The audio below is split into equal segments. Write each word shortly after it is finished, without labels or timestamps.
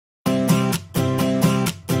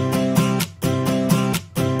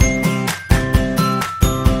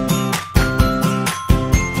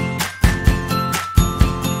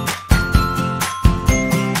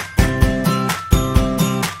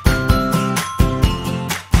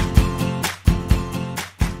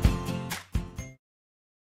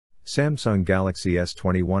Samsung Galaxy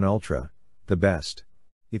S21 Ultra, the best.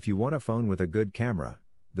 If you want a phone with a good camera,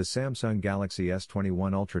 the Samsung Galaxy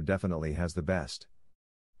S21 Ultra definitely has the best.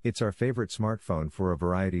 It's our favorite smartphone for a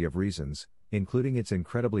variety of reasons, including its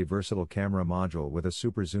incredibly versatile camera module with a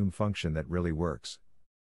super zoom function that really works.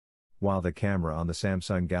 While the camera on the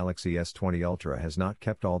Samsung Galaxy S20 Ultra has not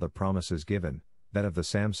kept all the promises given, that of the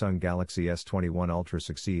Samsung Galaxy S21 Ultra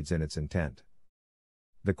succeeds in its intent.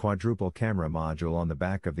 The quadruple camera module on the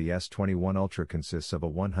back of the S21 Ultra consists of a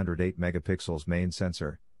 108 megapixels main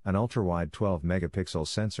sensor, an ultra-wide 12 megapixel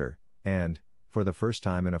sensor, and, for the first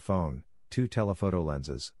time in a phone, two telephoto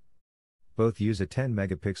lenses. Both use a 10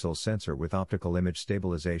 megapixel sensor with optical image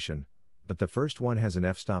stabilization, but the first one has an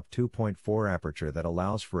f-stop 2.4 aperture that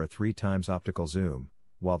allows for a 3 times optical zoom,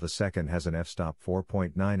 while the second has an f-stop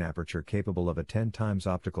 4.9 aperture capable of a 10 times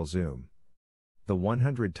optical zoom. The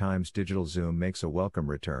 100 times digital zoom makes a welcome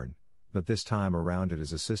return, but this time around it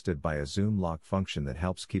is assisted by a zoom lock function that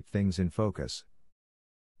helps keep things in focus.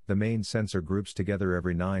 The main sensor groups together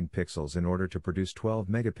every 9 pixels in order to produce 12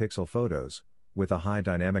 megapixel photos, with a high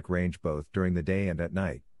dynamic range both during the day and at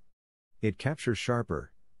night. It captures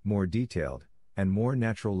sharper, more detailed, and more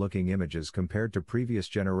natural-looking images compared to previous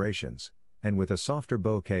generations, and with a softer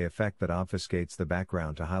bokeh effect that obfuscates the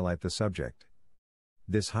background to highlight the subject.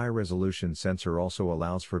 This high-resolution sensor also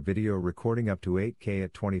allows for video recording up to 8K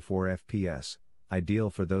at 24 fps, ideal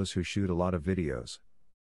for those who shoot a lot of videos.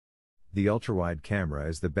 The ultra-wide camera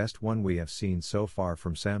is the best one we have seen so far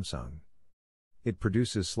from Samsung. It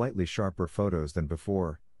produces slightly sharper photos than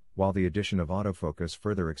before, while the addition of autofocus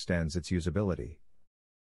further extends its usability.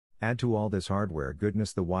 Add to all this hardware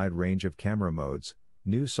goodness the wide range of camera modes,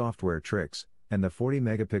 new software tricks, and the 40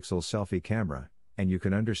 megapixel selfie camera, and you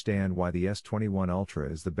can understand why the S21 Ultra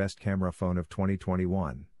is the best camera phone of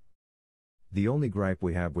 2021. The only gripe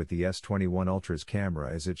we have with the S21 Ultra's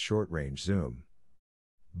camera is its short-range zoom.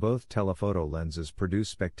 Both telephoto lenses produce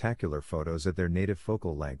spectacular photos at their native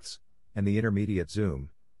focal lengths, and the intermediate zoom,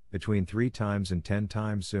 between 3 times and 10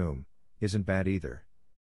 times zoom, isn't bad either.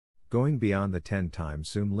 Going beyond the 10 times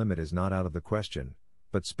zoom limit is not out of the question,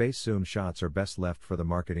 but space zoom shots are best left for the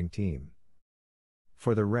marketing team.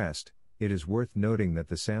 For the rest, it is worth noting that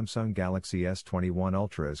the Samsung Galaxy S21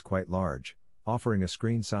 Ultra is quite large, offering a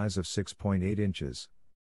screen size of 6.8 inches.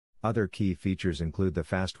 Other key features include the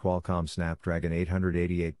fast Qualcomm Snapdragon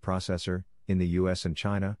 888 processor, in the US and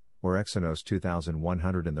China, or Exynos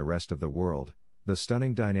 2100 in the rest of the world, the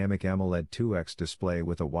stunning dynamic AMOLED 2X display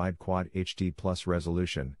with a wide Quad HD Plus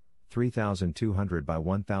resolution, 3200 by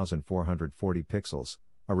 1440 pixels,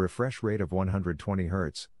 a refresh rate of 120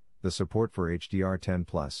 Hz, the support for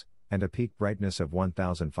HDR10+, and a peak brightness of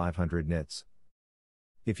 1500 nits.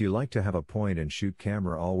 If you like to have a point-and-shoot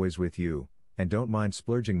camera always with you, and don't mind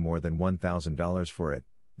splurging more than $1,000 for it,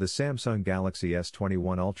 the Samsung Galaxy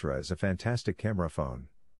S21 Ultra is a fantastic camera phone.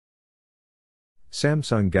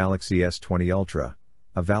 Samsung Galaxy S20 Ultra,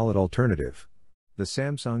 a valid alternative. The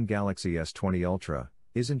Samsung Galaxy S20 Ultra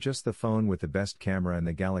isn't just the phone with the best camera in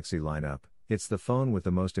the Galaxy lineup, it's the phone with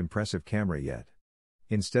the most impressive camera yet.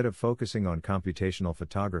 Instead of focusing on computational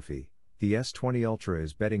photography, the S20 Ultra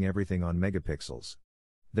is betting everything on megapixels.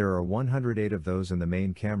 There are 108 of those in the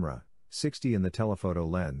main camera, 60 in the telephoto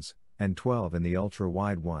lens, and 12 in the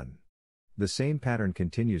ultra-wide one. The same pattern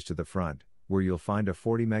continues to the front, where you'll find a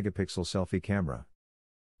 40 megapixel selfie camera.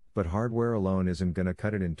 But hardware alone isn't gonna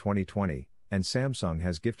cut it in 2020, and Samsung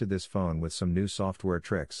has gifted this phone with some new software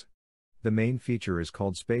tricks. The main feature is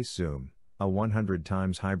called Space Zoom, a 100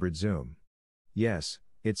 times hybrid zoom. Yes,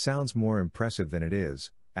 it sounds more impressive than it is.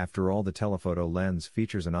 After all, the telephoto lens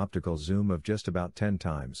features an optical zoom of just about 10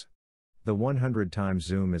 times. The 100 times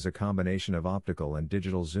zoom is a combination of optical and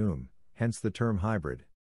digital zoom, hence the term hybrid.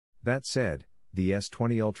 That said, the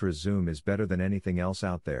S20 Ultra's zoom is better than anything else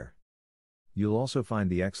out there. You'll also find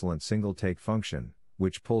the excellent single-take function,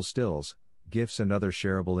 which pulls stills, GIFs and other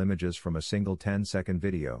shareable images from a single 10-second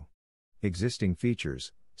video. Existing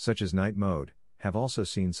features, such as night mode, have also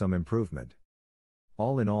seen some improvement.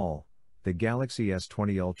 All in all, the Galaxy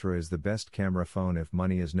S20 Ultra is the best camera phone if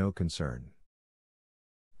money is no concern.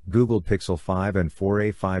 Google Pixel 5 and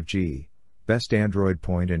 4a 5G, best Android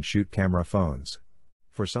point-and-shoot camera phones.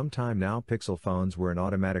 For some time now, Pixel phones were an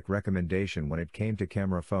automatic recommendation when it came to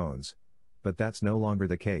camera phones, but that's no longer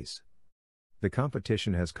the case. The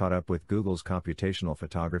competition has caught up with Google's computational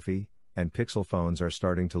photography, and Pixel phones are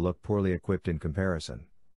starting to look poorly equipped in comparison.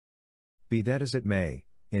 Be that as it may,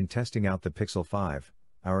 in testing out the Pixel 5,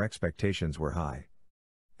 our expectations were high.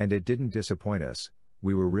 And it didn't disappoint us.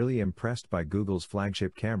 We were really impressed by Google's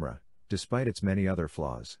flagship camera, despite its many other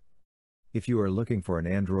flaws. If you are looking for an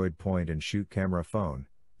Android point-and-shoot camera phone,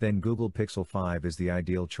 then Google Pixel 5 is the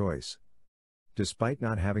ideal choice. Despite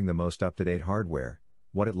not having the most up-to-date hardware,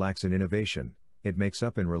 what it lacks in innovation, it makes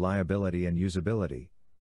up in reliability and usability.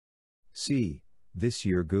 This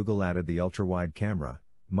year Google added the ultra-wide camera,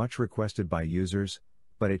 much requested by users,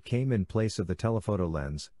 but it came in place of the telephoto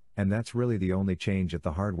lens, and that's really the only change at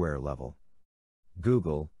the hardware level.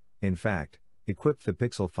 Google, in fact, equipped the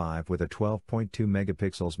Pixel 5 with a 12.2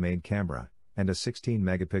 megapixels main camera, and a 16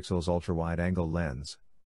 megapixels ultra-wide-angle lens.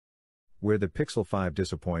 Where the Pixel 5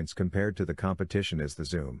 disappoints compared to the competition is the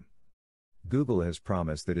zoom. Google has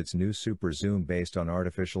promised that its new super zoom based on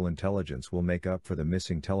artificial intelligence will make up for the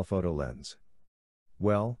missing telephoto lens.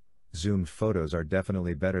 Well, zoomed photos are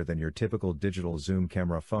definitely better than your typical digital zoom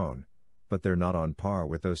camera phone, but they're not on par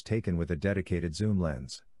with those taken with a dedicated zoom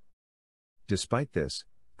lens. Despite this,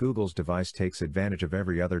 Google's device takes advantage of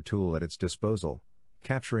every other tool at its disposal,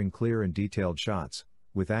 capturing clear and detailed shots,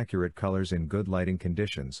 with accurate colors in good lighting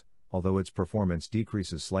conditions, although its performance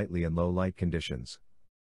decreases slightly in low light conditions.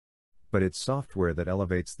 But it's software that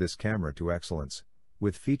elevates this camera to excellence,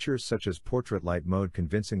 with features such as portrait light mode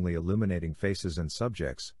convincingly illuminating faces and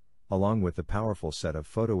subjects, along with the powerful set of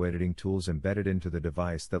photo editing tools embedded into the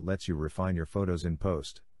device that lets you refine your photos in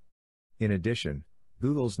post. In addition,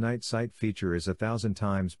 Google's Night Sight feature is 1,000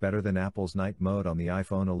 times better than Apple's Night Mode on the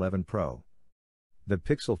iPhone 11 Pro. The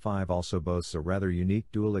Pixel 5 also boasts a rather unique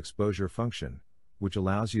dual exposure function, which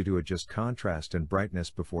allows you to adjust contrast and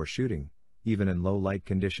brightness before shooting, even in low light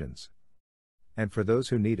conditions. And for those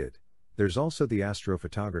who need it, there's also the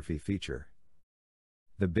astrophotography feature.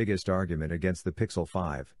 The biggest argument against the Pixel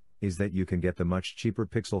 5 is that you can get the much cheaper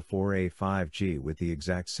Pixel 4a 5G with the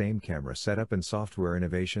exact same camera setup and software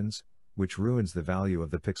innovations, which ruins the value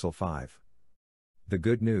of the Pixel 5. The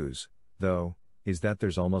good news, though, is that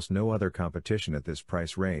there's almost no other competition at this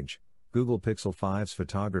price range. Google Pixel 5's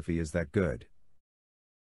photography is that good.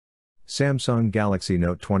 Samsung Galaxy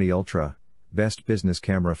Note 20 Ultra, best business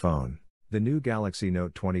camera phone. The new Galaxy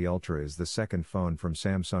Note 20 Ultra is the second phone from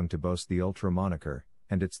Samsung to boast the Ultra moniker,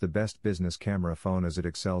 and it's the best business camera phone as it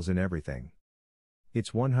excels in everything.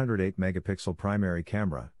 Its 108 megapixel primary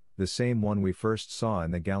camera, the same one we first saw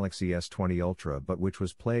in the Galaxy S20 Ultra but which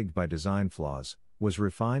was plagued by design flaws, was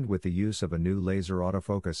refined with the use of a new laser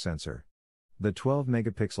autofocus sensor. The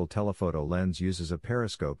 12-megapixel telephoto lens uses a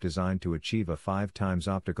periscope designed to achieve a 5 times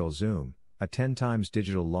optical zoom, a 10 times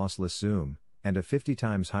digital lossless zoom, and a 50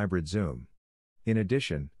 times hybrid zoom. In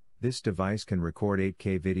addition, this device can record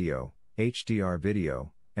 8K video, HDR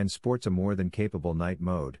video, and sports a more than capable night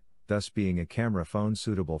mode, thus being a camera phone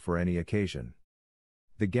suitable for any occasion.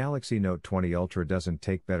 The Galaxy Note 20 Ultra doesn't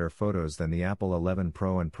take better photos than the Apple 11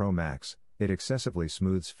 Pro and Pro Max. It excessively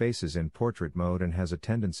smooths faces in portrait mode and has a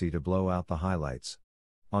tendency to blow out the highlights.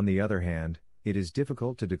 On the other hand, it is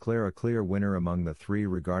difficult to declare a clear winner among the three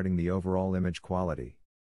regarding the overall image quality.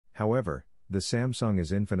 However, the Samsung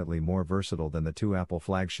is infinitely more versatile than the two Apple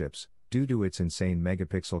flagships, due to its insane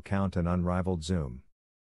megapixel count and unrivaled zoom.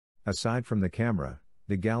 Aside from the camera,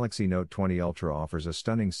 the Galaxy Note 20 Ultra offers a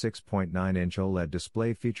stunning 6.9-inch OLED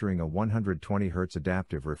display featuring a 120Hz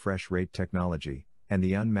adaptive refresh rate technology, and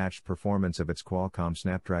the unmatched performance of its Qualcomm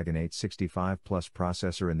Snapdragon 865 Plus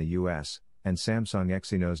processor in the US, and Samsung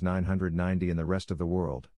Exynos 990 in the rest of the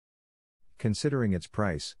world. Considering its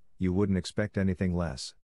price, you wouldn't expect anything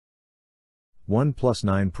less. OnePlus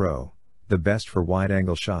 9 Pro, the best for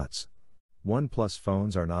wide-angle shots. OnePlus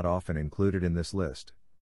phones are not often included in this list.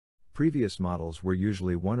 Previous models were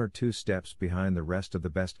usually one or two steps behind the rest of the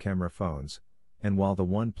best camera phones, and while the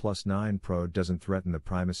OnePlus 9 Pro doesn't threaten the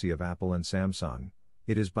primacy of Apple and Samsung,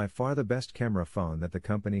 it is by far the best camera phone that the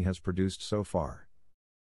company has produced so far.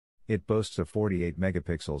 It boasts a 48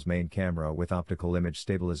 megapixels main camera with optical image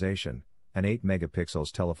stabilization, an 8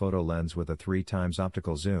 megapixels telephoto lens with a 3 times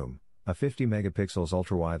optical zoom, a 50 megapixels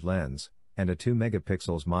ultrawide lens, and a 2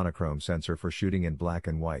 megapixels monochrome sensor for shooting in black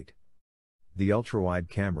and white. The ultrawide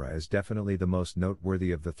camera is definitely the most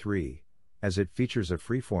noteworthy of the three, as it features a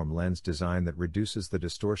freeform lens design that reduces the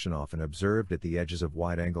distortion often observed at the edges of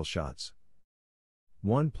wide-angle shots.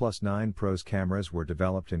 OnePlus 9 Pro's cameras were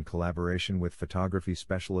developed in collaboration with photography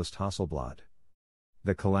specialist Hasselblad.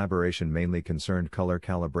 The collaboration mainly concerned color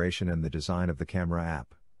calibration and the design of the camera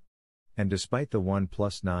app. And despite the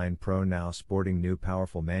OnePlus 9 Pro now sporting new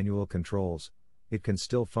powerful manual controls, it can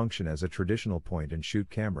still function as a traditional point-and-shoot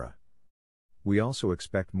camera. We also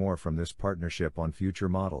expect more from this partnership on future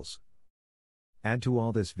models. Add to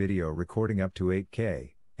all this video recording up to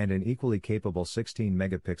 8K, and an equally capable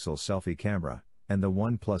 16-megapixel selfie camera, and the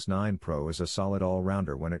OnePlus 9 Pro is a solid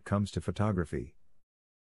all-rounder when it comes to photography.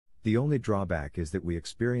 The only drawback is that we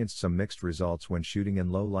experienced some mixed results when shooting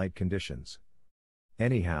in low light conditions.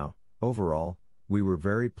 Anyhow, overall, we were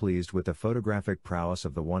very pleased with the photographic prowess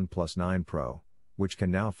of the OnePlus 9 Pro, which can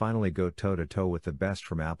now finally go toe-to-toe with the best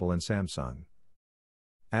from Apple and Samsung.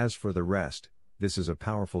 As for the rest, this is a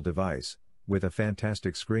powerful device, with a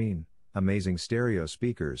fantastic screen, amazing stereo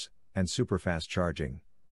speakers, and super fast charging.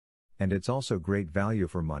 And it's also great value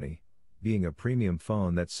for money, being a premium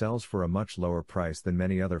phone that sells for a much lower price than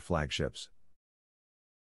many other flagships.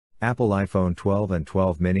 Apple iPhone 12 and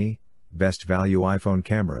 12 mini, best value iPhone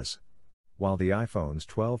cameras. While the iPhones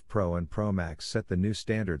 12 Pro and Pro Max set the new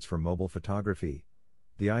standards for mobile photography,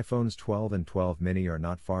 the iPhones 12 and 12 mini are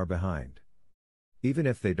not far behind. Even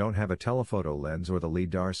if they don't have a telephoto lens or the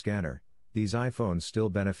LiDAR scanner, these iPhones still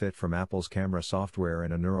benefit from Apple's camera software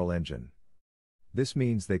and a neural engine. This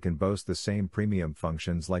means they can boast the same premium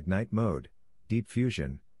functions like night mode, deep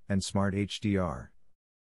fusion, and smart HDR.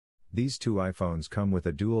 These two iPhones come with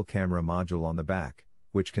a dual camera module on the back,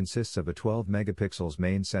 which consists of a 12 megapixels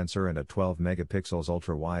main sensor and a 12 megapixels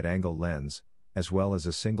ultra-wide-angle lens, as well as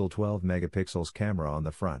a single 12 megapixels camera on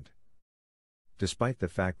the front. Despite the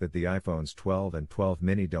fact that the iPhones 12 and 12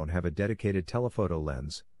 mini don't have a dedicated telephoto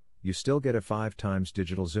lens, you still get a 5x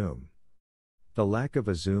digital zoom. The lack of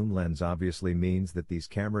a zoom lens obviously means that these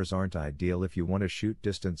cameras aren't ideal if you want to shoot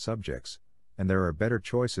distant subjects, and there are better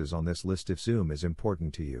choices on this list if zoom is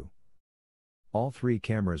important to you. All three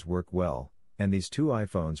cameras work well, and these two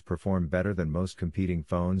iPhones perform better than most competing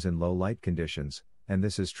phones in low light conditions, and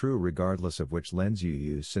this is true regardless of which lens you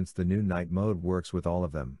use since the new night mode works with all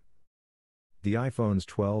of them. The iPhones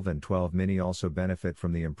 12 and 12 mini also benefit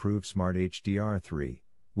from the improved Smart HDR3,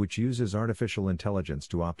 which uses artificial intelligence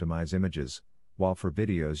to optimize images, while for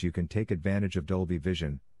videos you can take advantage of Dolby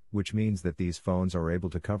Vision, which means that these phones are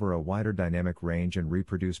able to cover a wider dynamic range and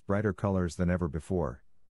reproduce brighter colors than ever before.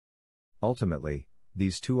 Ultimately,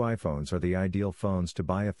 these two iPhones are the ideal phones to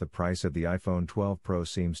buy if the price of the iPhone 12 Pro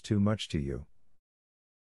seems too much to you.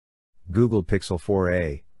 Google Pixel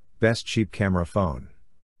 4a, best cheap camera phone.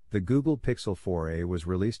 The Google Pixel 4a was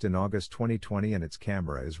released in August 2020 and its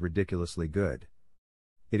camera is ridiculously good.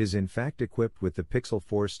 It is in fact equipped with the Pixel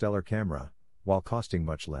 4 stellar camera, while costing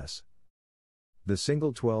much less. The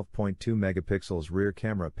single 12.2 megapixels rear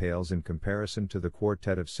camera pales in comparison to the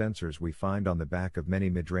quartet of sensors we find on the back of many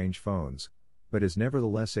mid-range phones, but is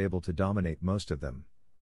nevertheless able to dominate most of them.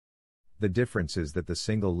 The difference is that the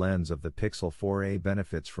single lens of the Pixel 4a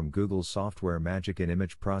benefits from Google's software magic in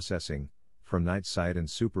image processing, from night sight and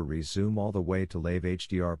super re-zoom all the way to Live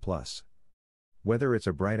HDR+. Whether it's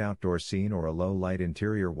a bright outdoor scene or a low-light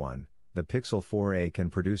interior one, the Pixel 4a can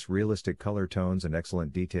produce realistic color tones and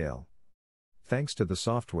excellent detail. Thanks to the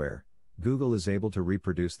software, Google is able to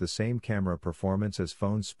reproduce the same camera performance as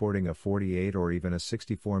phones sporting a 48 or even a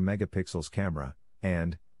 64 megapixels camera,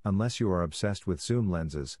 and, unless you are obsessed with zoom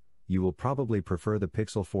lenses, you will probably prefer the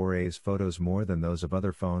Pixel 4a's photos more than those of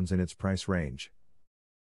other phones in its price range.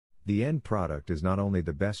 The end product is not only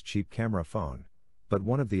the best cheap camera phone, but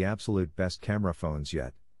one of the absolute best camera phones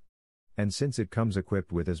yet. And since it comes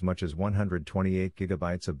equipped with as much as 128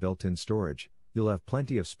 GB of built-in storage, you'll have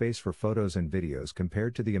plenty of space for photos and videos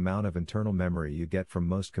compared to the amount of internal memory you get from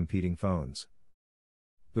most competing phones.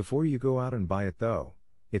 Before you go out and buy it though,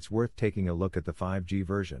 it's worth taking a look at the 5G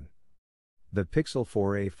version. The Pixel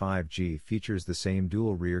 4a 5G features the same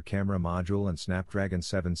dual rear camera module and Snapdragon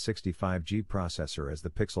 765G processor as the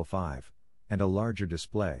Pixel 5, and a larger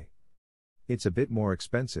display. It's a bit more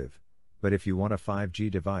expensive, but if you want a 5G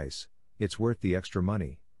device, it's worth the extra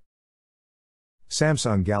money.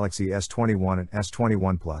 Samsung Galaxy S21 and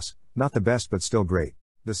S21 Plus, not the best but still great.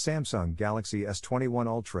 The Samsung Galaxy S21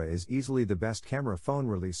 Ultra is easily the best camera phone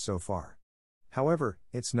released so far. However,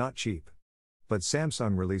 it's not cheap. But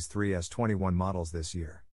Samsung released 3 S21 models this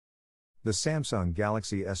year. The Samsung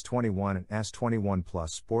Galaxy S21 and S21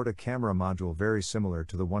 Plus sport a camera module very similar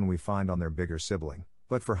to the one we find on their bigger sibling,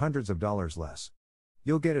 but for hundreds of dollars less.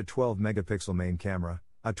 You'll get a 12 megapixel main camera,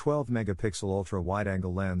 a 12 megapixel ultra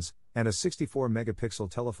wide-angle lens, and a 64 megapixel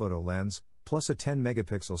telephoto lens, plus a 10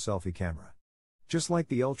 megapixel selfie camera. Just like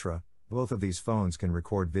the Ultra, both of these phones can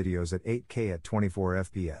record videos at 8K at 24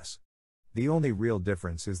 FPS. The only real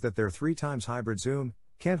difference is that their 3x hybrid zoom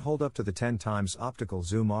can't hold up to the 10x optical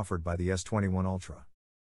zoom offered by the S21 Ultra.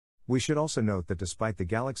 We should also note that despite the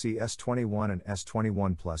Galaxy S21 and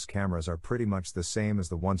S21 Plus cameras are pretty much the same as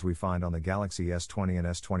the ones we find on the Galaxy S20 and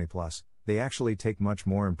S20 Plus, they actually take much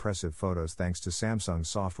more impressive photos thanks to Samsung's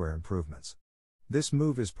software improvements. This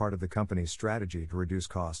move is part of the company's strategy to reduce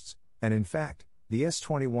costs, and in fact, the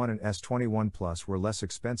S21 and S21 Plus were less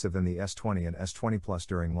expensive than the S20 and S20 Plus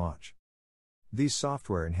during launch. These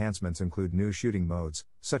software enhancements include new shooting modes,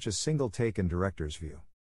 such as single take and director's view.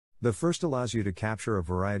 The first allows you to capture a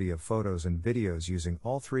variety of photos and videos using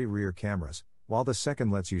all three rear cameras, while the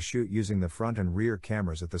second lets you shoot using the front and rear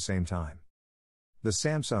cameras at the same time. The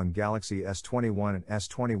Samsung Galaxy S21 and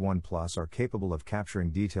S21 Plus are capable of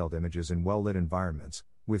capturing detailed images in well-lit environments,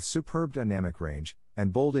 with superb dynamic range,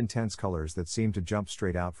 and bold intense colors that seem to jump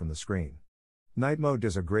straight out from the screen. Night mode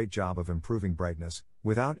does a great job of improving brightness,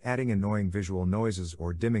 without adding annoying visual noises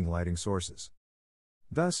or dimming lighting sources.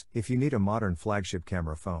 Thus, if you need a modern flagship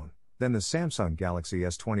camera phone, then the Samsung Galaxy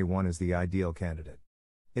S21 is the ideal candidate.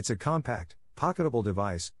 It's a compact, pocketable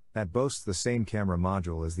device that boasts the same camera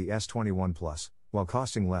module as the S21 Plus, while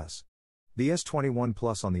costing less. The S21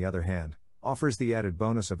 Plus, on the other hand, offers the added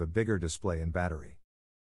bonus of a bigger display and battery.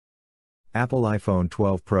 Apple iPhone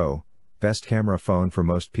 12 Pro, best camera phone for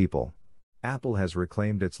most people. Apple has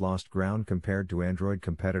reclaimed its lost ground compared to Android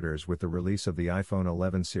competitors with the release of the iPhone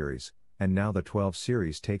 11 series, and now the 12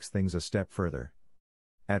 series takes things a step further.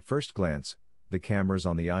 At first glance, the cameras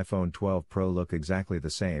on the iPhone 12 Pro look exactly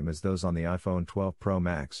the same as those on the iPhone 12 Pro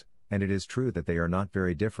Max, and it is true that they are not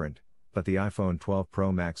very different, but the iPhone 12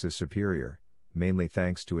 Pro Max is superior, mainly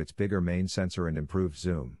thanks to its bigger main sensor and improved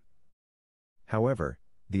zoom. However,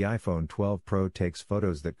 the iPhone 12 Pro takes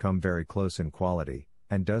photos that come very close in quality,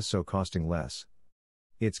 and does so costing less.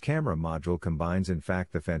 Its camera module combines in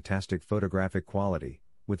fact the fantastic photographic quality,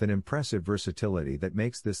 with an impressive versatility that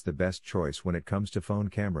makes this the best choice when it comes to phone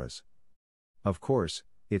cameras. Of course,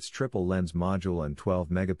 its triple lens module and 12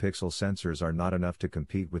 megapixel sensors are not enough to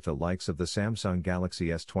compete with the likes of the Samsung Galaxy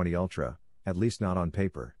S20 Ultra, at least not on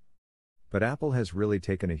paper. But Apple has really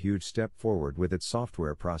taken a huge step forward with its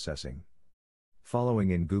software processing.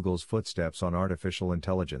 Following in Google's footsteps on artificial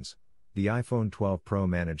intelligence, the iPhone 12 Pro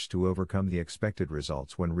managed to overcome the expected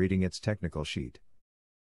results when reading its technical sheet.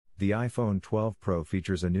 The iPhone 12 Pro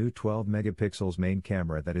features a new 12 megapixels main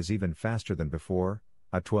camera that is even faster than before,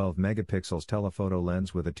 a 12 megapixels telephoto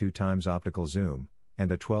lens with a 2x optical zoom,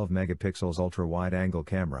 and a 12 megapixels ultra-wide-angle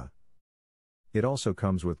camera. It also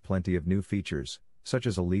comes with plenty of new features, such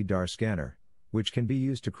as a LiDAR scanner, which can be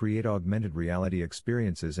used to create augmented reality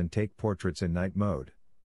experiences and take portraits in night mode.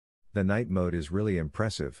 The night mode is really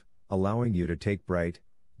impressive, allowing you to take bright,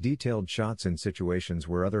 detailed shots in situations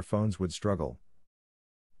where other phones would struggle.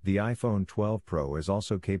 The iPhone 12 Pro is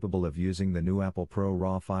also capable of using the new Apple Pro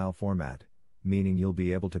RAW file format, meaning you'll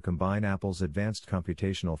be able to combine Apple's advanced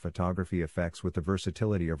computational photography effects with the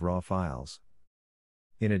versatility of RAW files.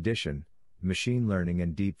 In addition, machine learning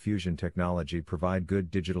and deep fusion technology provide good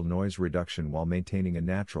digital noise reduction while maintaining a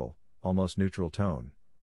natural, almost neutral tone.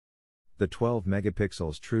 The 12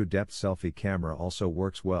 megapixels true depth selfie camera also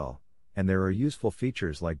works well, and there are useful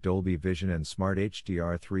features like Dolby Vision and Smart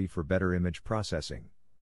HDR3 for better image processing.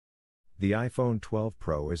 The iPhone 12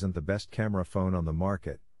 Pro isn't the best camera phone on the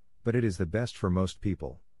market, but it is the best for most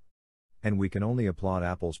people. And we can only applaud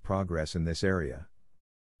Apple's progress in this area,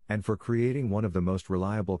 and for creating one of the most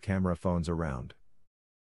reliable camera phones around.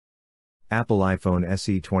 Apple iPhone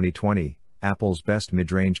SE 2020, Apple's best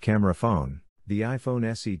mid-range camera phone. The iPhone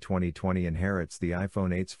SE 2020 inherits the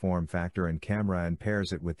iPhone 8's form factor and camera and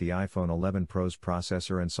pairs it with the iPhone 11 Pro's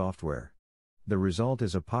processor and software. The result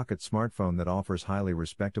is a pocket smartphone that offers highly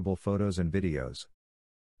respectable photos and videos.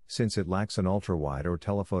 Since it lacks an ultra-wide or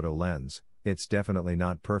telephoto lens, it's definitely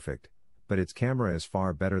not perfect, but its camera is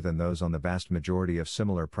far better than those on the vast majority of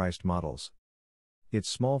similar-priced models. Its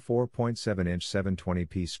small 4.7-inch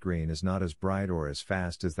 720p screen is not as bright or as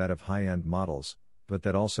fast as that of high-end models, but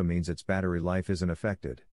that also means its battery life isn't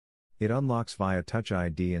affected. It unlocks via Touch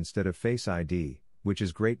ID instead of Face ID, which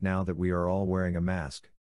is great now that we are all wearing a mask.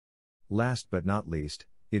 Last but not least,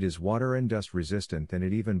 it is water and dust resistant, and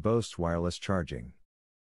it even boasts wireless charging.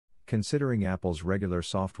 Considering Apple's regular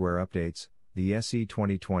software updates, the SE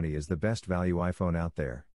 2020 is the best value iPhone out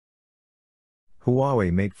there.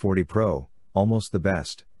 Huawei Mate 40 Pro, almost the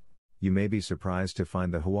best. You may be surprised to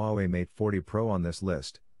find the Huawei Mate 40 Pro on this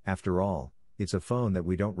list. After all, it's a phone that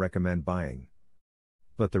we don't recommend buying.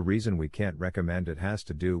 But the reason we can't recommend it has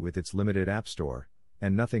to do with its limited app store,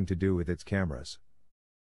 and nothing to do with its cameras.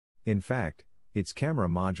 In fact, its camera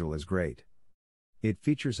module is great. It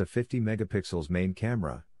features a 50 megapixels main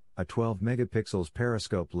camera, a 12 megapixels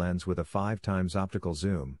periscope lens with a 5x optical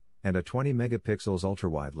zoom, and a 20 megapixels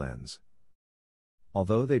ultrawide lens.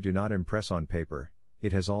 Although they do not impress on paper,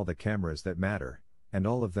 it has all the cameras that matter, and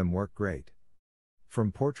all of them work great.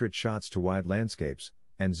 From portrait shots to wide landscapes,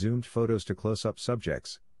 and zoomed photos to close-up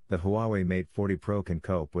subjects, the Huawei Mate 40 Pro can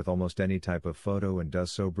cope with almost any type of photo and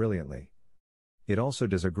does so brilliantly. It also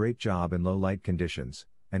does a great job in low light conditions,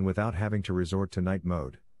 and without having to resort to night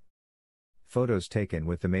mode. Photos taken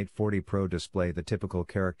with the Mate 40 Pro display the typical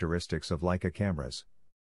characteristics of Leica cameras.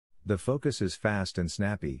 The focus is fast and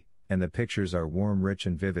snappy, and the pictures are warm, rich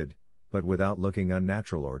and vivid, but without looking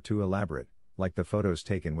unnatural or too elaborate, like the photos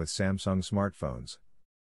taken with Samsung smartphones.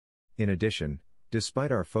 In addition,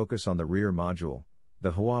 despite our focus on the rear module,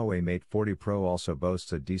 the Huawei Mate 40 Pro also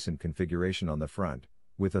boasts a decent configuration on the front,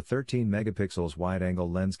 with a 13 megapixels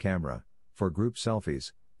wide-angle lens camera, for group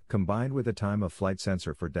selfies, combined with a time-of-flight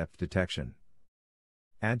sensor for depth detection.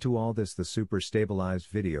 Add to all this the super stabilized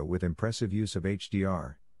video with impressive use of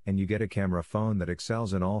HDR, and you get a camera phone that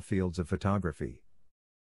excels in all fields of photography.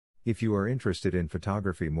 If you are interested in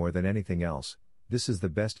photography more than anything else, this is the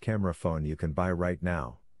best camera phone you can buy right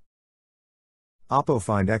now. Oppo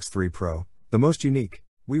Find X3 Pro, the most unique.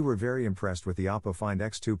 We were very impressed with the Oppo Find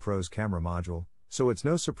X2 Pro's camera module, so it's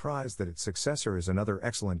no surprise that its successor is another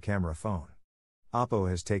excellent camera phone. Oppo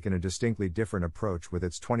has taken a distinctly different approach with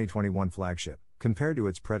its 2021 flagship. Compared to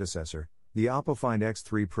its predecessor, the Oppo Find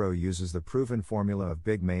X3 Pro uses the proven formula of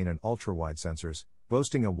big main and ultra-wide sensors,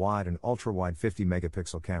 boasting a wide and ultra-wide 50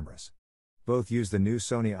 megapixel cameras. Both use the new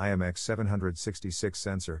Sony IMX766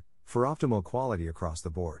 sensor, for optimal quality across the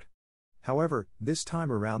board. However, this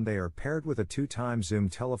time around they are paired with a 2x zoom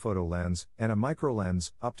telephoto lens and a micro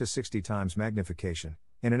lens, up to 60x magnification,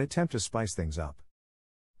 in an attempt to spice things up.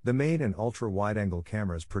 The main and ultra-wide-angle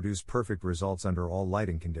cameras produce perfect results under all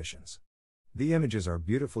lighting conditions. The images are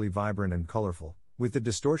beautifully vibrant and colorful, with the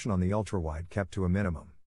distortion on the ultra-wide kept to a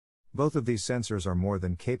minimum. Both of these sensors are more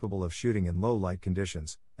than capable of shooting in low light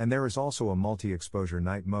conditions, and there is also a multi-exposure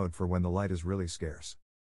night mode for when the light is really scarce.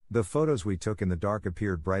 The photos we took in the dark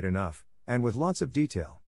appeared bright enough, and with lots of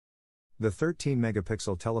detail. The 13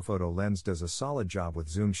 megapixel telephoto lens does a solid job with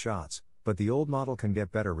zoom shots, but the old model can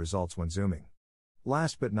get better results when zooming.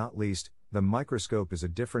 Last but not least, the microscope is a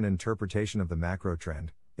different interpretation of the macro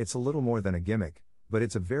trend. It's a little more than a gimmick, but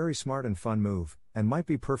it's a very smart and fun move, and might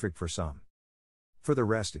be perfect for some. For the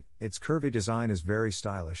rest, its curvy design is very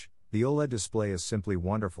stylish, the OLED display is simply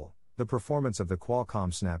wonderful, the performance of the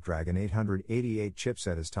Qualcomm Snapdragon 888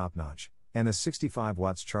 chipset is top-notch, and the 65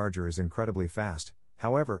 watts charger is incredibly fast.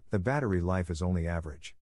 However, the battery life is only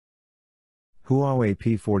average. Huawei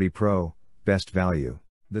P40 Pro, best value.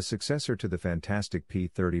 The successor to the fantastic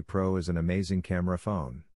P30 Pro is an amazing camera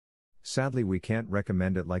phone. Sadly, we can't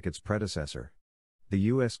recommend it like its predecessor. The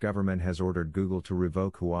US government has ordered Google to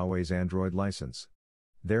revoke Huawei's Android license.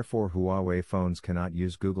 Therefore, Huawei phones cannot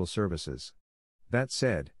use Google services. That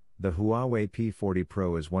said, the Huawei P40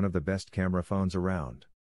 Pro is one of the best camera phones around.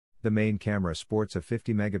 The main camera sports a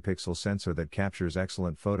 50 megapixel sensor that captures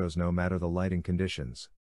excellent photos no matter the lighting conditions.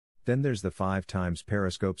 Then there's the 5x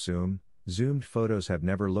periscope zoom. Zoomed photos have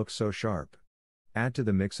never looked so sharp. Add to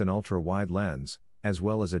the mix an ultra-wide lens, as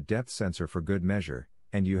well as a depth sensor for good measure,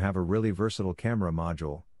 and you have a really versatile camera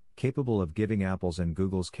module, capable of giving Apple's and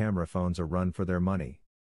Google's camera phones a run for their money.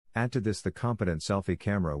 Add to this the competent selfie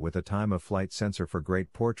camera with a time-of-flight sensor for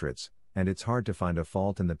great portraits, and it's hard to find a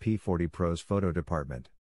fault in the P40 Pro's photo department.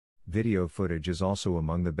 Video footage is also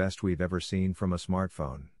among the best we've ever seen from a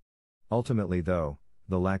smartphone. Ultimately though,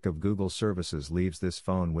 the lack of Google services leaves this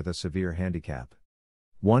phone with a severe handicap.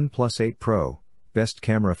 OnePlus 8 Pro, best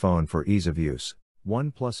camera phone for ease of use.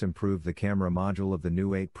 OnePlus improved the camera module of the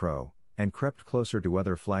new 8 Pro, and crept closer to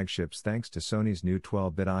other flagships thanks to Sony's new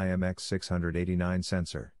 12-bit IMX689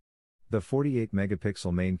 sensor. The 48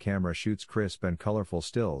 megapixel main camera shoots crisp and colorful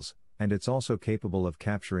stills, and it's also capable of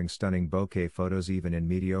capturing stunning bokeh photos even in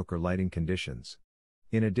mediocre lighting conditions.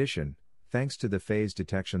 In addition, thanks to the phase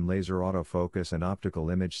detection, laser autofocus and optical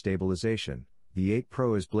image stabilization, the 8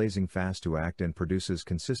 Pro is blazing fast to act and produces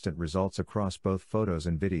consistent results across both photos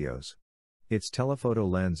and videos. Its telephoto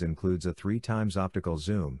lens includes a 3x optical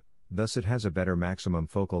zoom, thus it has a better maximum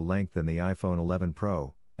focal length than the iPhone 11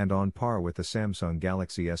 Pro, and on par with the Samsung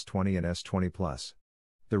Galaxy S20 and S20 Plus.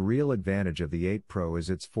 The real advantage of the 8 Pro is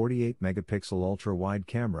its 48 megapixel ultra-wide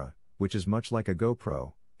camera, which is much like a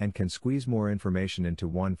GoPro, and can squeeze more information into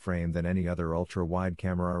one frame than any other ultra-wide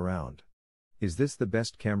camera around. Is this the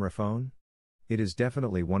best camera phone? It is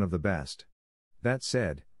definitely one of the best. That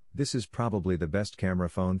said, this is probably the best camera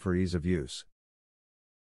phone for ease of use.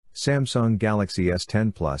 Samsung Galaxy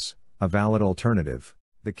S10 Plus, a valid alternative.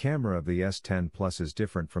 The camera of the S10 Plus is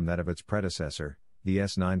different from that of its predecessor, the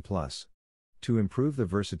S9 Plus. To improve the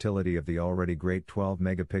versatility of the already great 12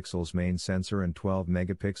 megapixels main sensor and 12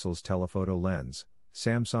 megapixels telephoto lens,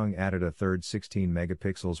 Samsung added a third 16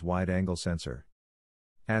 megapixels wide-angle sensor.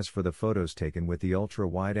 As for the photos taken with the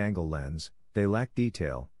ultra-wide-angle lens, they lack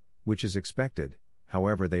detail, which is expected,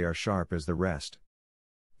 however they are sharp as the rest.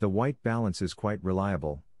 The white balance is quite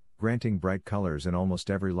reliable, granting bright colors in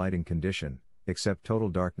almost every lighting condition, except total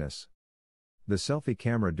darkness. The selfie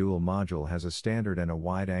camera dual module has a standard and a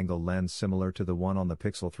wide-angle lens similar to the one on the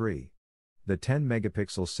Pixel 3. The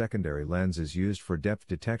 10-megapixel secondary lens is used for depth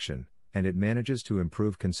detection, and it manages to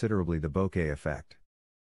improve considerably the bokeh effect.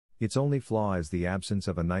 Its only flaw is the absence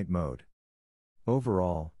of a night mode.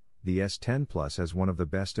 Overall, the S10 Plus has one of the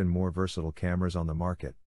best and more versatile cameras on the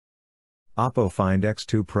market. Oppo Find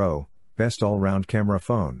X2 Pro, best all-round camera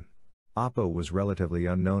phone. Oppo was relatively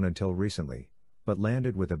unknown until recently, but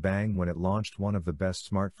landed with a bang when it launched one of the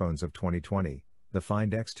best smartphones of 2020, the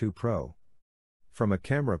Find X2 Pro. From a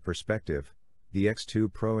camera perspective, the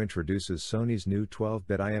X2 Pro introduces Sony's new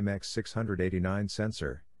 12-bit IMX689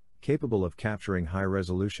 sensor, capable of capturing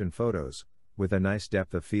high-resolution photos, with a nice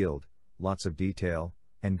depth of field, lots of detail,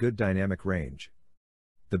 and good dynamic range.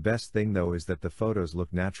 The best thing though is that the photos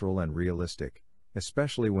look natural and realistic,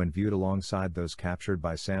 especially when viewed alongside those captured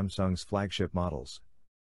by Samsung's flagship models.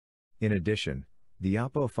 In addition, the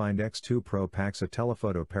Oppo Find X2 Pro packs a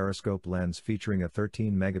telephoto periscope lens featuring a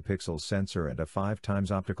 13-megapixel sensor and a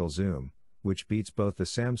 5x optical zoom, which beats both the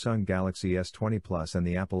Samsung Galaxy S20 Plus and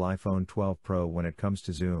the Apple iPhone 12 Pro when it comes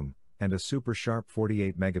to zoom, and a super sharp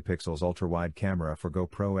 48-megapixels ultra-wide camera for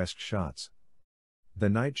GoPro-esque shots. The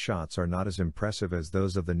night shots are not as impressive as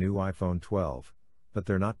those of the new iPhone 12, but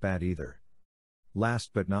they're not bad either.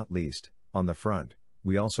 Last but not least, on the front,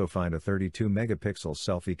 we also find a 32-megapixel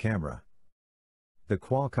selfie camera. The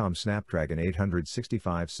Qualcomm Snapdragon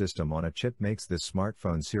 865 system on a chip makes this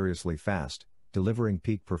smartphone seriously fast, delivering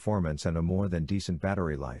peak performance and a more than decent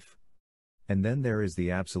battery life. And then there is the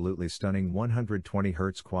absolutely stunning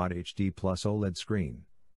 120Hz Quad HD Plus OLED screen.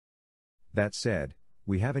 That said,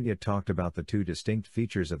 we haven't yet talked about the two distinct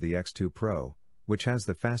features of the X2 Pro, which has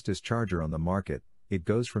the fastest charger on the market. It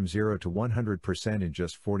goes from 0 to 100% in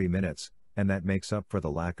just 40 minutes, and that makes up for the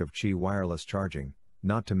lack of Qi wireless charging,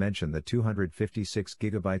 not to mention the 256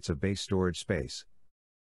 GB of base storage space.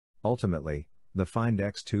 Ultimately, the Find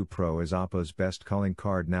X2 Pro is Oppo's best calling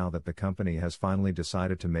card now that the company has finally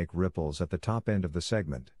decided to make ripples at the top end of the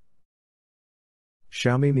segment.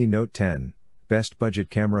 Xiaomi Mi Note 10, best budget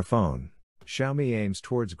camera phone. Xiaomi aims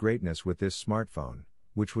towards greatness with this smartphone,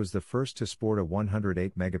 which was the first to sport a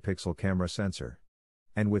 108-megapixel camera sensor.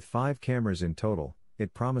 And with 5 cameras in total,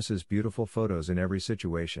 it promises beautiful photos in every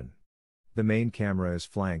situation. The main camera is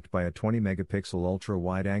flanked by a 20-megapixel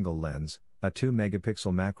ultra-wide-angle lens, a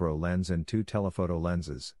 2-megapixel macro lens and 2 telephoto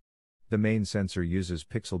lenses. The main sensor uses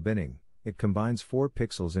pixel binning. It combines 4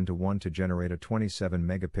 pixels into one to generate a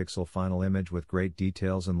 27-megapixel final image with great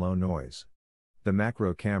details and low noise. The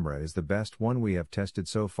macro camera is the best one we have tested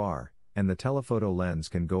so far, and the telephoto lens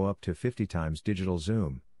can go up to 50 times digital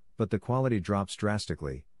zoom, but the quality drops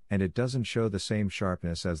drastically, and it doesn't show the same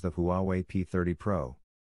sharpness as the Huawei P30 Pro.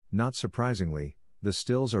 Not surprisingly, the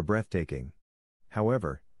stills are breathtaking.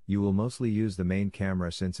 However, you will mostly use the main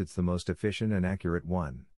camera since it's the most efficient and accurate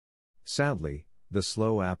one. Sadly, the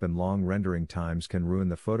slow app and long rendering times can ruin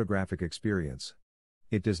the photographic experience.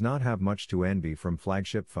 It does not have much to envy from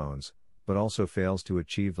flagship phones, but also fails to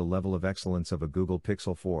achieve the level of excellence of a Google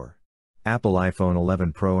Pixel 4. Apple iPhone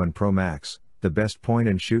 11 Pro and Pro Max, the best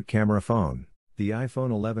point-and-shoot camera phone. The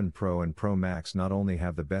iPhone 11 Pro and Pro Max not only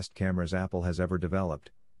have the best cameras Apple has ever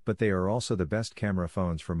developed, but they are also the best camera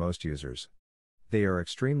phones for most users. They are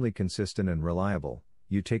extremely consistent and reliable.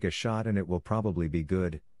 You take a shot and it will probably be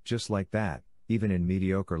good, just like that, even in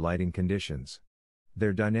mediocre lighting conditions.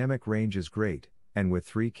 Their dynamic range is great, and with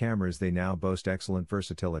 3 cameras they now boast excellent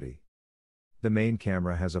versatility. The main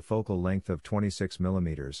camera has a focal length of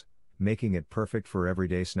 26mm, making it perfect for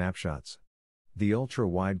everyday snapshots. The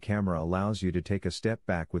ultra-wide camera allows you to take a step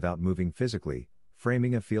back without moving physically,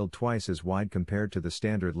 framing a field twice as wide compared to the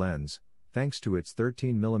standard lens, thanks to its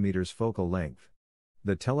 13mm focal length.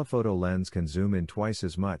 The telephoto lens can zoom in twice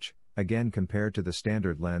as much, again compared to the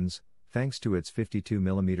standard lens, thanks to its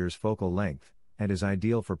 52mm focal length, and is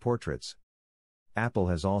ideal for portraits. Apple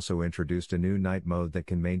has also introduced a new night mode that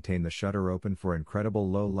can maintain the shutter open for incredible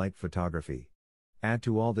low-light photography. Add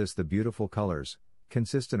to all this the beautiful colors,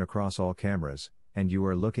 consistent across all cameras, and you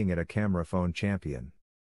are looking at a camera phone champion.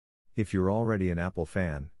 If you're already an Apple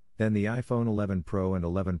fan, then the iPhone 11 Pro and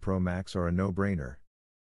 11 Pro Max are a no-brainer.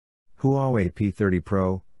 Huawei P30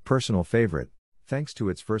 Pro, personal favorite. Thanks to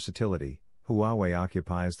its versatility, Huawei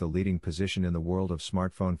occupies the leading position in the world of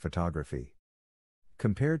smartphone photography.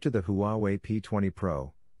 Compared to the Huawei P20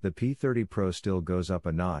 Pro, the P30 Pro still goes up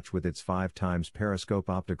a notch with its 5x periscope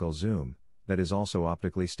optical zoom, that is also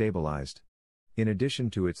optically stabilized. In addition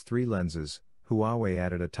to its 3 lenses, Huawei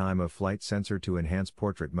added a time-of-flight sensor to enhance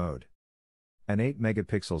portrait mode. An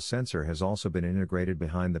 8-megapixel sensor has also been integrated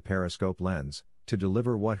behind the periscope lens, to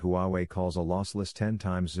deliver what Huawei calls a lossless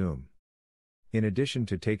 10x zoom. In addition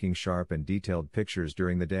to taking sharp and detailed pictures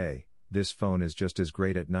during the day, this phone is just as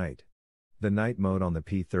great at night. The night mode on the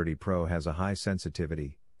P30 Pro has a high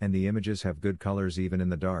sensitivity, and the images have good colors even in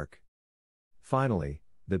the dark. Finally,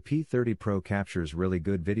 the P30 Pro captures really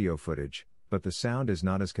good video footage, but the sound is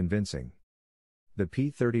not as convincing. The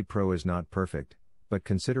P30 Pro is not perfect, but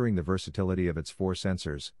considering the versatility of its 4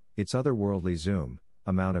 sensors, its otherworldly zoom,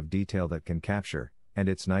 amount of detail that can capture, and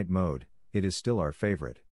its night mode, it is still our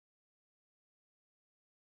favorite.